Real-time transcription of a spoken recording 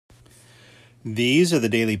These are the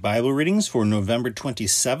daily Bible readings for November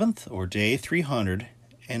 27th, or day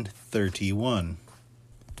 331.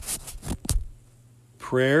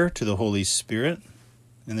 Prayer to the Holy Spirit.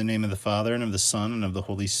 In the name of the Father, and of the Son, and of the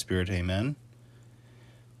Holy Spirit. Amen.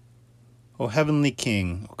 O Heavenly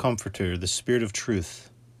King, O Comforter, the Spirit of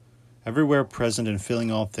truth, everywhere present and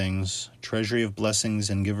filling all things, treasury of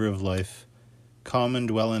blessings and giver of life, come and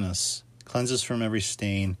dwell in us, cleanse us from every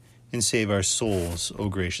stain, and save our souls, O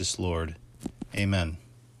gracious Lord. Amen.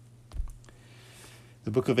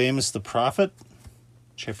 The book of Amos the prophet,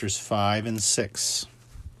 chapters 5 and 6.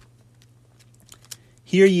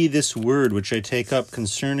 Hear ye this word which I take up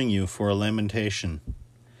concerning you for a lamentation.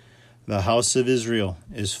 The house of Israel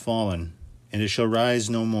is fallen, and it shall rise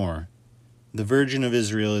no more. The virgin of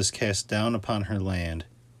Israel is cast down upon her land.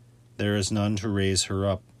 There is none to raise her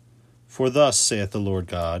up. For thus saith the Lord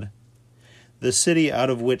God, the city out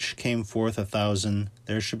of which came forth 1,000,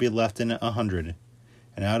 there should be left in it 100,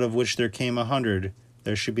 and out of which there came 100,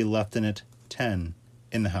 there should be left in it 10,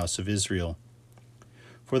 in the house of Israel.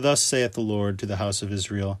 For thus saith the Lord to the house of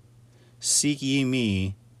Israel, seek ye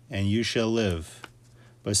me, and you shall live.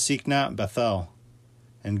 But seek not Bethel,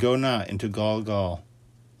 and go not into Galgal,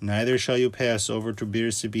 neither shall you pass over to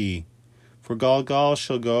Beer-Seba. For Galgal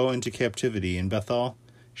shall go into captivity, and Bethel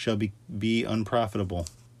shall be unprofitable.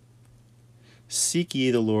 Seek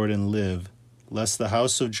ye the Lord and live, lest the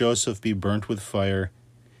house of Joseph be burnt with fire,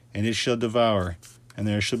 and it shall devour, and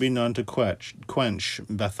there shall be none to quench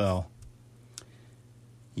Bethel.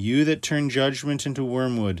 You that turn judgment into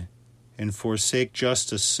wormwood, and forsake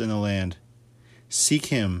justice in the land, seek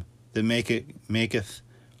him that maketh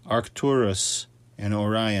Arcturus and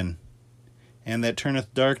Orion, and that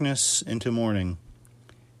turneth darkness into morning,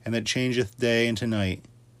 and that changeth day into night,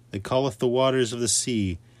 that calleth the waters of the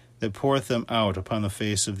sea, that poureth them out upon the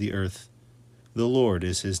face of the earth. The Lord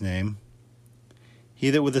is his name.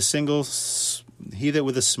 He that with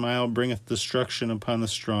a smile bringeth destruction upon the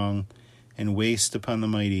strong, and waste upon the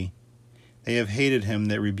mighty. They have hated him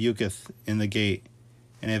that rebuketh in the gate,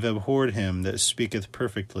 and have abhorred him that speaketh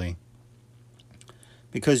perfectly.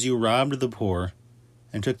 Because you robbed the poor,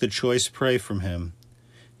 and took the choice prey from him,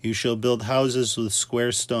 you shall build houses with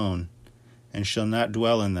square stone, and shall not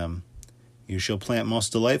dwell in them. You shall plant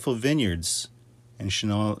most delightful vineyards, and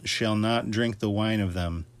shall not drink the wine of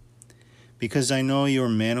them. Because I know your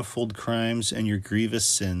manifold crimes and your grievous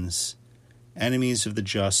sins, enemies of the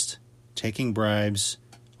just, taking bribes,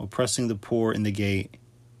 oppressing the poor in the gate.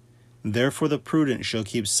 Therefore the prudent shall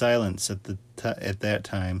keep silence at that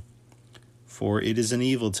time, for it is an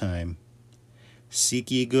evil time.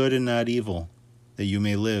 Seek ye good and not evil, that you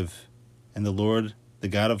may live, and the Lord, the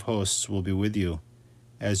God of hosts, will be with you,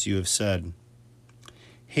 as you have said.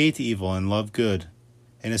 Hate evil and love good,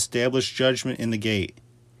 and establish judgment in the gate.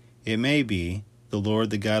 It may be, the Lord,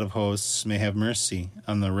 the God of hosts, may have mercy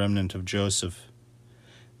on the remnant of Joseph.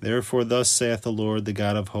 Therefore thus saith the Lord, the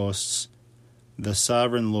God of hosts, the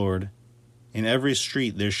sovereign Lord, in every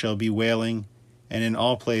street there shall be wailing, and in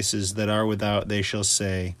all places that are without they shall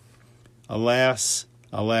say, Alas,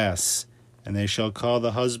 alas, and they shall call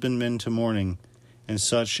the husbandmen to mourning, and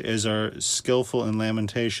such as are skillful in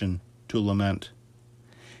lamentation to lament.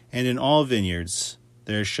 And in all vineyards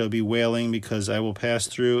there shall be wailing, because I will pass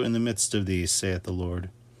through in the midst of these, saith the Lord.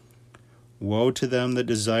 Woe to them that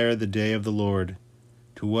desire the day of the Lord!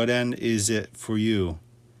 To what end is it for you?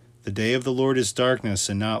 The day of the Lord is darkness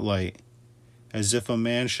and not light, as if a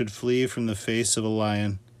man should flee from the face of a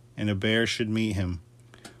lion, and a bear should meet him,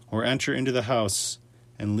 or enter into the house,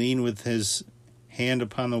 and lean with his hand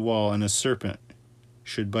upon the wall, and a serpent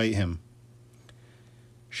should bite him.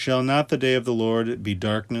 Shall not the day of the Lord be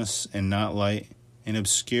darkness and not light, and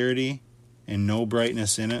obscurity and no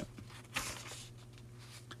brightness in it?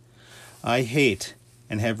 I hate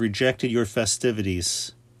and have rejected your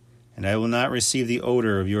festivities, and I will not receive the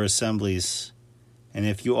odor of your assemblies. And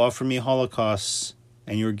if you offer me holocausts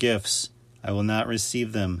and your gifts, I will not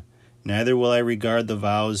receive them, neither will I regard the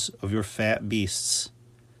vows of your fat beasts.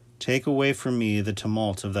 Take away from me the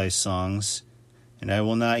tumult of thy songs, and I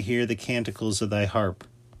will not hear the canticles of thy harp.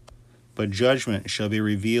 But judgment shall be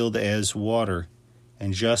revealed as water,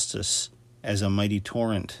 and justice as a mighty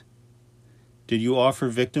torrent. Did you offer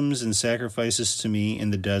victims and sacrifices to me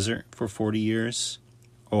in the desert for 40 years,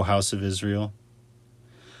 O house of Israel?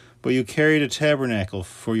 But you carried a tabernacle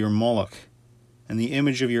for your Moloch, and the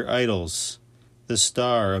image of your idols, the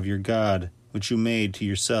star of your God, which you made to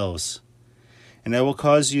yourselves. And I will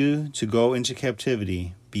cause you to go into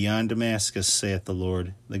captivity beyond Damascus, saith the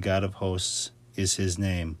Lord, the God of hosts is his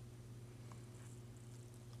name.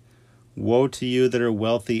 Woe to you that are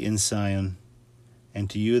wealthy in Sion, and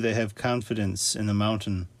to you that have confidence in the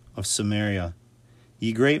mountain of Samaria,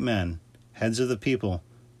 ye great men, heads of the people,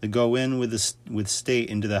 that go in with state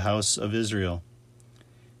into the house of Israel.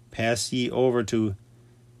 Pass ye over to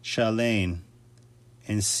Shalain,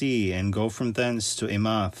 and see, and go from thence to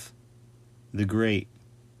Amath the great,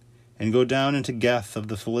 and go down into Geth of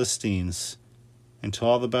the Philistines, and to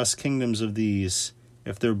all the best kingdoms of these,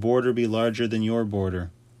 if their border be larger than your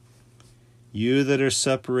border. You that are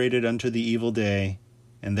separated unto the evil day,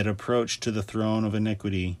 and that approach to the throne of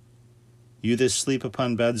iniquity, you that sleep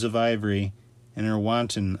upon beds of ivory, and are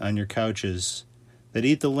wanton on your couches, that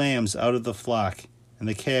eat the lambs out of the flock, and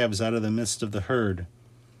the calves out of the midst of the herd,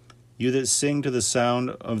 you that sing to the sound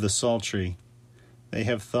of the psaltery, they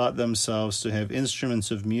have thought themselves to have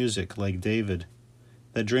instruments of music like David,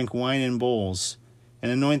 that drink wine in bowls,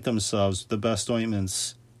 and anoint themselves with the best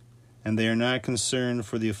ointments, and they are not concerned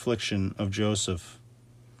for the affliction of Joseph.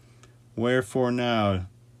 Wherefore now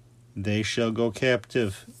they shall go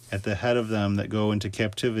captive at the head of them that go into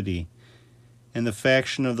captivity, and the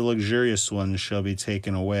faction of the luxurious ones shall be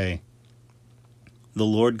taken away. The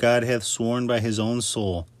Lord God hath sworn by his own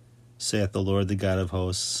soul, saith the Lord the God of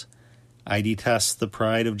hosts, I detest the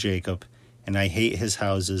pride of Jacob, and I hate his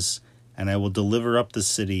houses, and I will deliver up the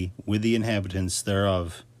city with the inhabitants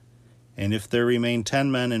thereof. And if there remain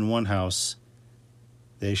 10 men in one house,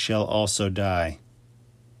 they shall also die.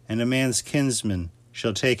 And a man's kinsman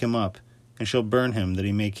shall take him up, and shall burn him, that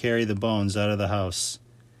he may carry the bones out of the house.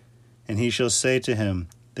 And he shall say to him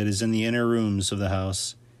that is in the inner rooms of the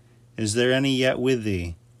house, Is there any yet with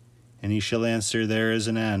thee? And he shall answer, There is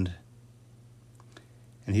an end.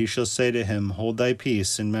 And he shall say to him, Hold thy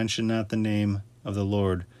peace, and mention not the name of the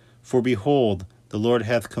Lord. For behold, the Lord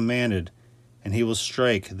hath commanded, and he will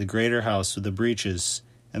strike the greater house with the breaches,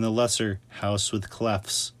 and the lesser house with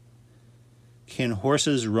clefts. Can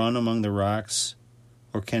horses run among the rocks,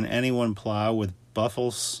 or can anyone plow with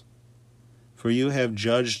buffles? For you have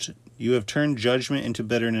turned judgment into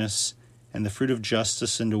bitterness, and the fruit of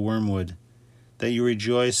justice into wormwood, that you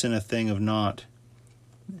rejoice in a thing of naught.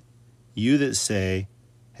 You that say,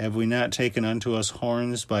 Have we not taken unto us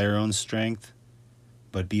horns by our own strength?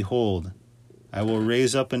 But behold, I will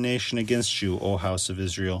raise up a nation against you, O house of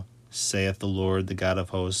Israel, saith the Lord, the God of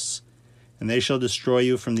hosts, and they shall destroy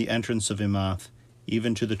you from the entrance of Amath,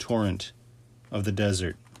 even to the torrent of the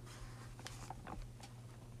desert.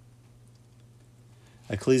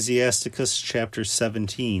 Ecclesiasticus chapter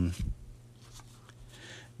 17.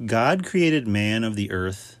 God created man of the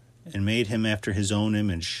earth, and made him after his own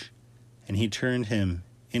image, and he turned him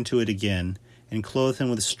into it again, and clothed him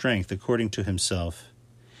with strength according to himself.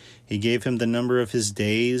 He gave him the number of his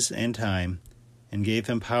days and time, and gave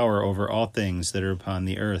him power over all things that are upon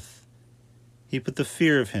the earth. He put the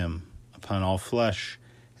fear of him upon all flesh,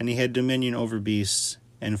 and he had dominion over beasts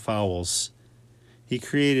and fowls. He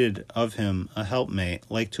created of him a helpmate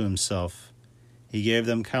like to himself. He gave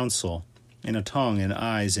them counsel, and a tongue, and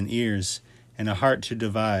eyes, and ears, and a heart to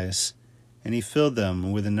devise, and he filled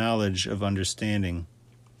them with the knowledge of understanding.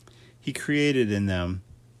 He created in them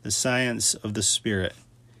the science of the Spirit.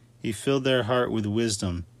 He filled their heart with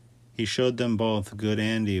wisdom. He showed them both good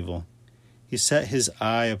and evil. He set his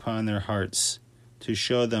eye upon their hearts, to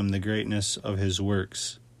show them the greatness of his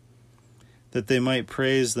works, that they might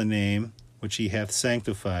praise the name which he hath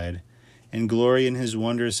sanctified, and glory in his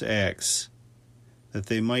wondrous acts, that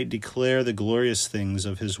they might declare the glorious things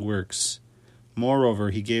of his works. Moreover,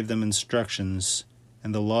 he gave them instructions,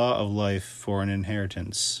 and the law of life for an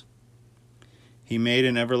inheritance. He made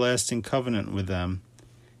an everlasting covenant with them,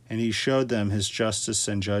 and he showed them his justice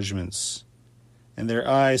and judgments. And their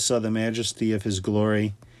eyes saw the majesty of his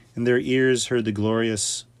glory, and their ears heard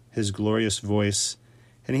his glorious voice.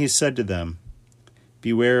 And he said to them,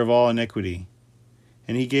 Beware of all iniquity.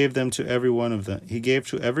 And he gave to every one of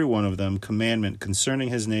them commandment concerning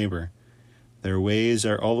his neighbor. Their ways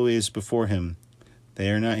are always before him. They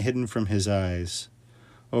are not hidden from his eyes.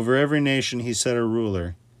 Over every nation he set a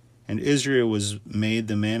ruler, and Israel was made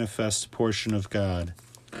the manifest portion of God.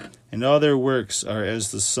 And all their works are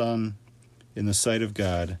as the sun in the sight of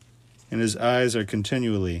God, and his eyes are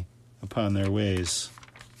continually upon their ways.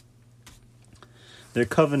 Their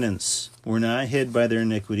covenants were not hid by their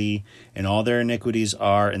iniquity, and all their iniquities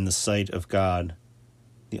are in the sight of God.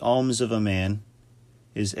 The alms of a man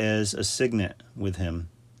is as a signet with him,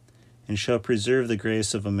 and shall preserve the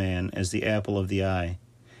grace of a man as the apple of the eye.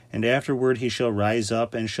 And afterward he shall rise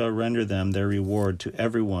up, and shall render them their reward to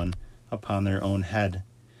every one upon their own head,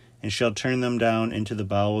 and shall turn them down into the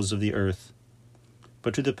bowels of the earth.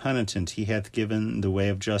 But to the penitent he hath given the way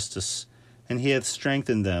of justice, and he hath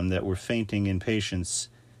strengthened them that were fainting in patience,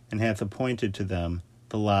 and hath appointed to them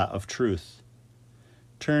the lot of truth.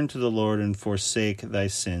 Turn to the Lord and forsake thy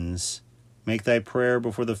sins. Make thy prayer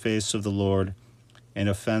before the face of the Lord, and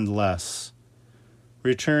offend less.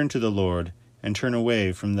 Return to the Lord, and turn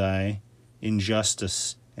away from thy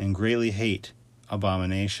injustice, and greatly hate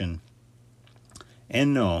abomination.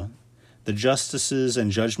 And know the justices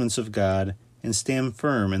and judgments of God, and stand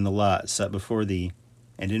firm in the lot set before thee,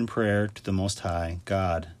 and in prayer to the Most High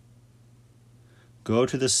God. Go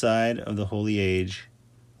to the side of the holy age,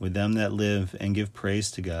 with them that live, and give praise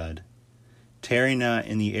to God. Tarry not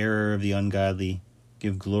in the error of the ungodly,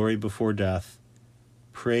 give glory before death.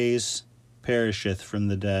 Praise perisheth from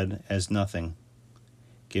the dead as nothing.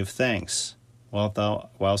 Give thanks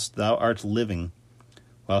whilst thou art living.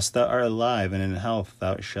 Whilst thou art alive and in health,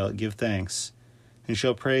 thou shalt give thanks, and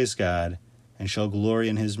shalt praise God, and shall glory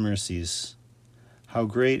in his mercies. How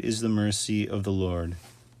great is the mercy of the Lord,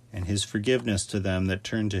 and his forgiveness to them that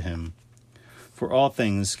turn to him. For all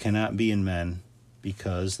things cannot be in men,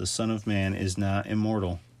 because the Son of Man is not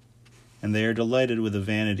immortal, and they are delighted with the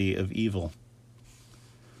vanity of evil.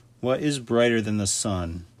 What is brighter than the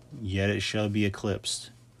sun, yet it shall be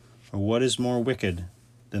eclipsed? Or what is more wicked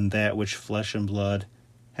than that which flesh and blood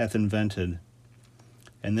hath invented?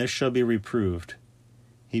 And this shall be reproved.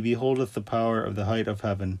 He beholdeth the power of the height of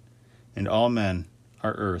heaven, and all men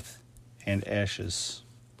are earth and ashes.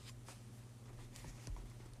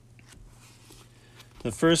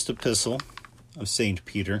 The first epistle of St.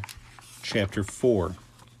 Peter, chapter 4.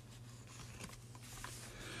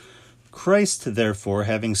 Christ, therefore,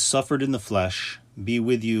 having suffered in the flesh, be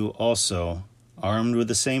with you also, armed with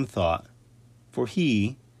the same thought. For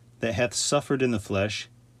he that hath suffered in the flesh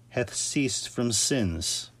hath ceased from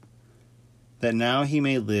sins, that now he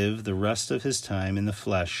may live the rest of his time in the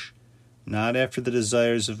flesh, not after the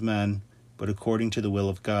desires of men, but according to the will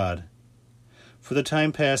of God. For the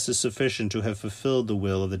time past is sufficient to have fulfilled the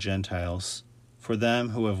will of the Gentiles, for them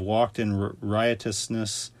who have walked in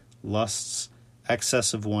riotousness, lusts,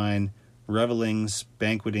 excess of wine, revellings,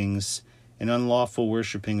 banquetings, and unlawful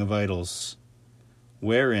worshipping of idols,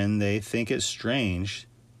 wherein they think it strange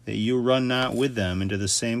that you run not with them into the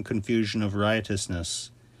same confusion of riotousness,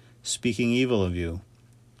 speaking evil of you,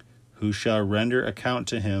 who shall render account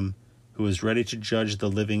to him who is ready to judge the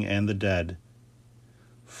living and the dead.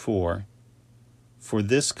 For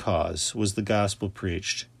this cause was the gospel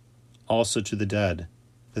preached, also to the dead,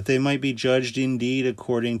 that they might be judged indeed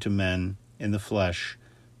according to men in the flesh,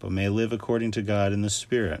 but may live according to God in the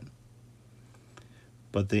Spirit.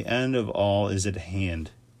 But the end of all is at hand.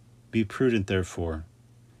 Be prudent, therefore,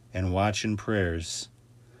 and watch in prayers.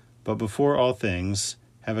 But before all things,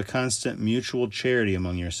 have a constant mutual charity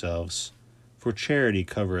among yourselves, for charity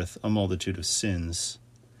covereth a multitude of sins.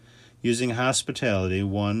 Using hospitality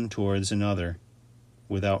one towards another,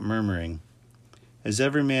 without murmuring, as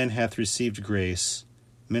every man hath received grace,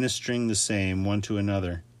 ministering the same one to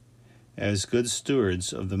another, as good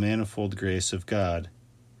stewards of the manifold grace of God.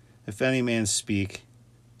 If any man speak,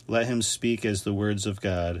 let him speak as the words of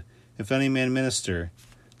God. If any man minister,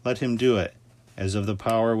 let him do it as of the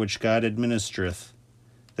power which God administereth,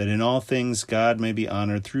 that in all things God may be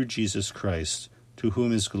honored through Jesus Christ, to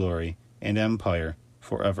whom is glory and empire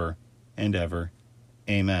forever and ever.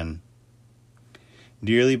 Amen.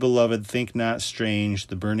 Dearly beloved, think not strange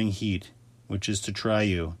the burning heat which is to try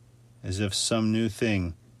you, as if some new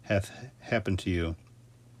thing hath happened to you.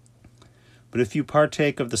 But if you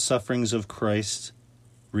partake of the sufferings of Christ,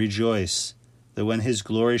 rejoice, that when his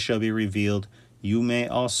glory shall be revealed, you may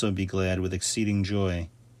also be glad with exceeding joy.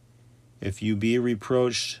 If you be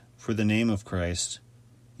reproached for the name of Christ,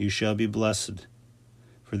 you shall be blessed,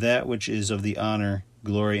 for that which is of the honor,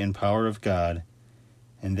 glory, and power of God,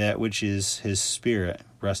 and that which is his Spirit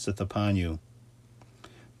resteth upon you.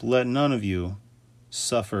 But let none of you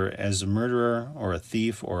suffer as a murderer, or a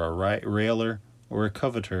thief, or a railer, or a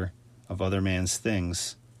coveter of other man's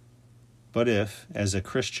things. But if, as a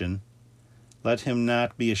Christian, let him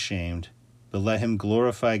not be ashamed, but let him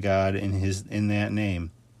glorify God in that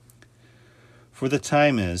name. For the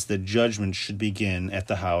time is that judgment should begin at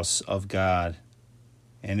the house of God.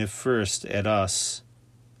 And if first at us,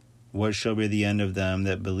 what shall be the end of them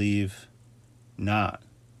that believe not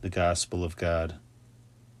the gospel of God?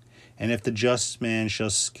 And if the just man shall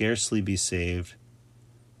scarcely be saved,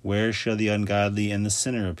 where shall the ungodly and the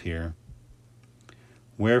sinner appear?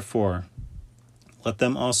 Wherefore, let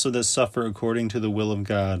them also that suffer according to the will of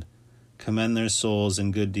God commend their souls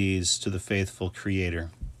and good deeds to the faithful Creator.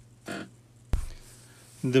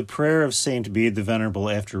 The prayer of Saint Bede the Venerable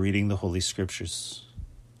after reading the Holy Scriptures.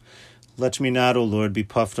 Let me not, O Lord, be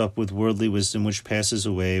puffed up with worldly wisdom which passes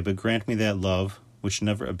away, but grant me that love, which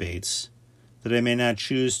never abates, that I may not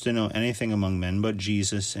choose to know anything among men but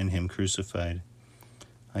Jesus and him crucified.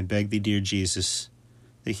 I beg thee, dear Jesus,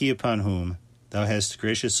 that he upon whom thou hast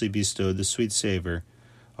graciously bestowed the sweet savour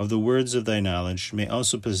of the words of thy knowledge may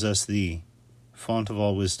also possess thee, fount of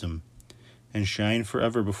all wisdom, and shine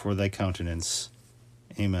forever before thy countenance.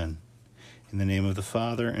 Amen. In the name of the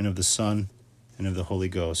Father, and of the Son, and of the Holy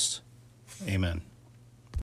Ghost. Amen.